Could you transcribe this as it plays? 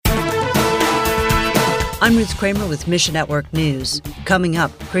I'm Ruth Kramer with Mission Network News. Coming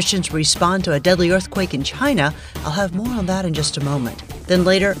up, Christians respond to a deadly earthquake in China. I'll have more on that in just a moment. Then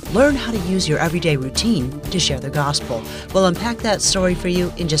later, learn how to use your everyday routine to share the gospel. We'll unpack that story for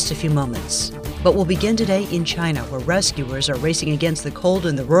you in just a few moments. But we'll begin today in China, where rescuers are racing against the cold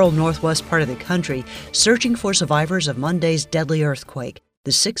in the rural northwest part of the country, searching for survivors of Monday's deadly earthquake. The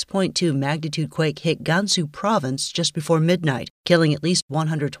 6.2 magnitude quake hit Gansu province just before midnight, killing at least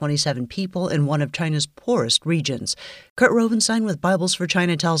 127 people in one of China's poorest regions. Kurt Rovenstein with Bibles for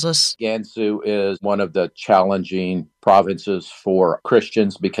China tells us, Gansu is one of the challenging provinces for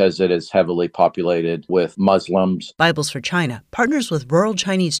Christians because it is heavily populated with Muslims. Bibles for China partners with rural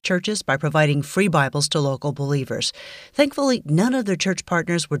Chinese churches by providing free Bibles to local believers. Thankfully, none of their church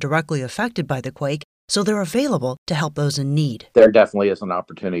partners were directly affected by the quake, so they're available to help those in need. There definitely is an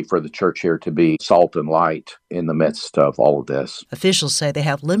opportunity for the church here to be salt and light in the midst of all of this. Officials say they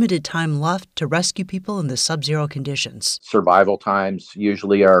have limited time left to rescue people in the sub-zero conditions. Survival times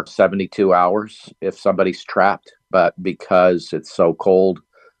usually are 72 hours if somebody's trapped, but because it's so cold,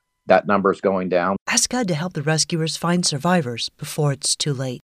 that number is going down. Ask God to help the rescuers find survivors before it's too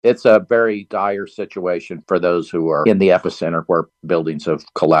late. It's a very dire situation for those who are in the epicenter where buildings have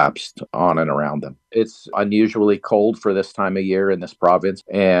collapsed on and around them. It's unusually cold for this time of year in this province,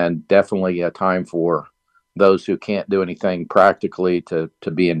 and definitely a time for those who can't do anything practically to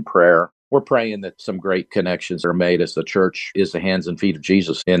be in prayer. We're praying that some great connections are made as the church is the hands and feet of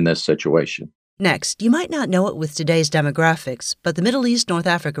Jesus in this situation. Next, you might not know it with today's demographics, but the Middle East North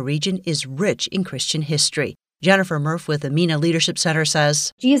Africa region is rich in Christian history. Jennifer Murph with the MENA Leadership Center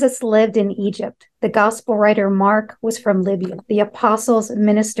says, Jesus lived in Egypt. The gospel writer Mark was from Libya. The apostles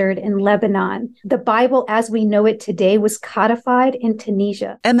ministered in Lebanon. The Bible as we know it today was codified in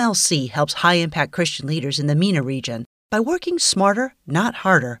Tunisia. MLC helps high-impact Christian leaders in the MENA region. By working smarter, not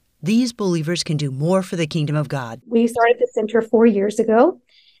harder, these believers can do more for the kingdom of God. We started the center 4 years ago,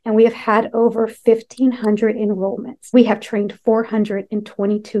 and we have had over 1,500 enrollments. We have trained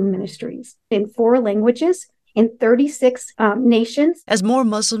 422 ministries in 4 languages, in 36 nations. As more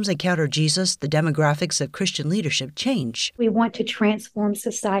Muslims encounter Jesus, the demographics of Christian leadership change. We want to transform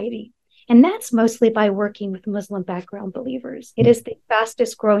society, and that's mostly by working with Muslim background believers. It is the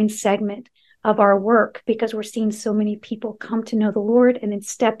fastest growing segment of our work because we're seeing so many people come to know the Lord and then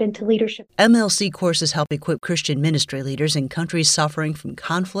step into leadership. MLC courses help equip Christian ministry leaders in countries suffering from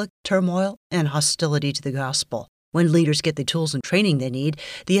conflict, turmoil, and hostility to the gospel. When leaders get the tools and training they need,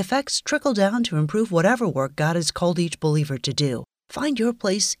 the effects trickle down to improve whatever work God has called each believer to do. Find your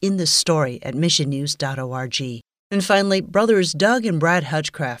place in this story at missionnews.org. And finally, brothers Doug and Brad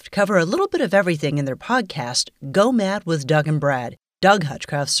Hutchcraft cover a little bit of everything in their podcast, Go Mad with Doug and Brad. Doug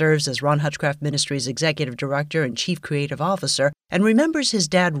Hutchcraft serves as Ron Hutchcraft Ministries Executive Director and Chief Creative Officer and remembers his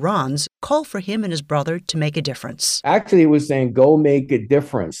dad Ron's call for him and his brother to make a difference. Actually, it was saying, go make a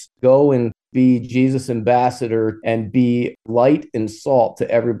difference. Go and be Jesus' ambassador and be light and salt to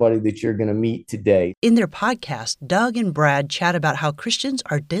everybody that you're going to meet today. In their podcast, Doug and Brad chat about how Christians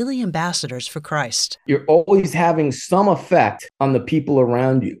are daily ambassadors for Christ. You're always having some effect on the people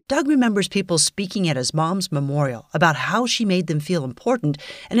around you. Doug remembers people speaking at his mom's memorial about how she made them feel important,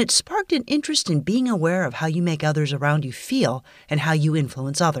 and it sparked an interest in being aware of how you make others around you feel and how you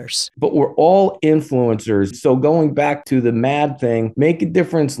influence others. But we're all influencers. So going back to the MAD thing, make a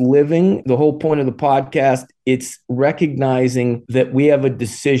difference living. The whole point of the podcast, it's recognizing that we have a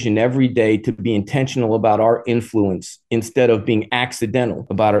decision every day to be intentional about our influence instead of being accidental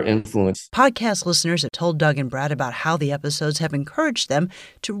about our influence. Podcast listeners have told Doug and Brad about how the episodes have encouraged them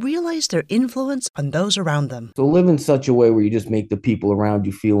to realize their influence on those around them. So live in such a way where you just make the people around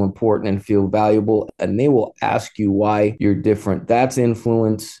you feel important and feel valuable, and they will ask you why you're different. That's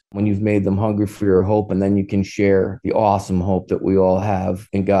influence when you've made them hungry for your hope, and then you can share the awesome hope that we all have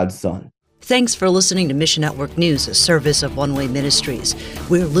in God's Son. Thanks for listening to Mission Network News, a service of One Way Ministries.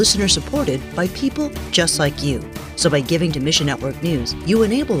 We're listener-supported by people just like you. So by giving to Mission Network News, you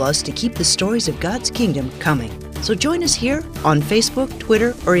enable us to keep the stories of God's kingdom coming. So join us here on Facebook, Twitter,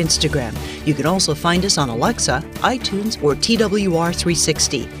 or Instagram. You can also find us on Alexa, iTunes, or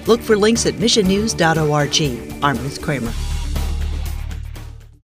TWR360. Look for links at missionnews.org. I'm Ruth Kramer.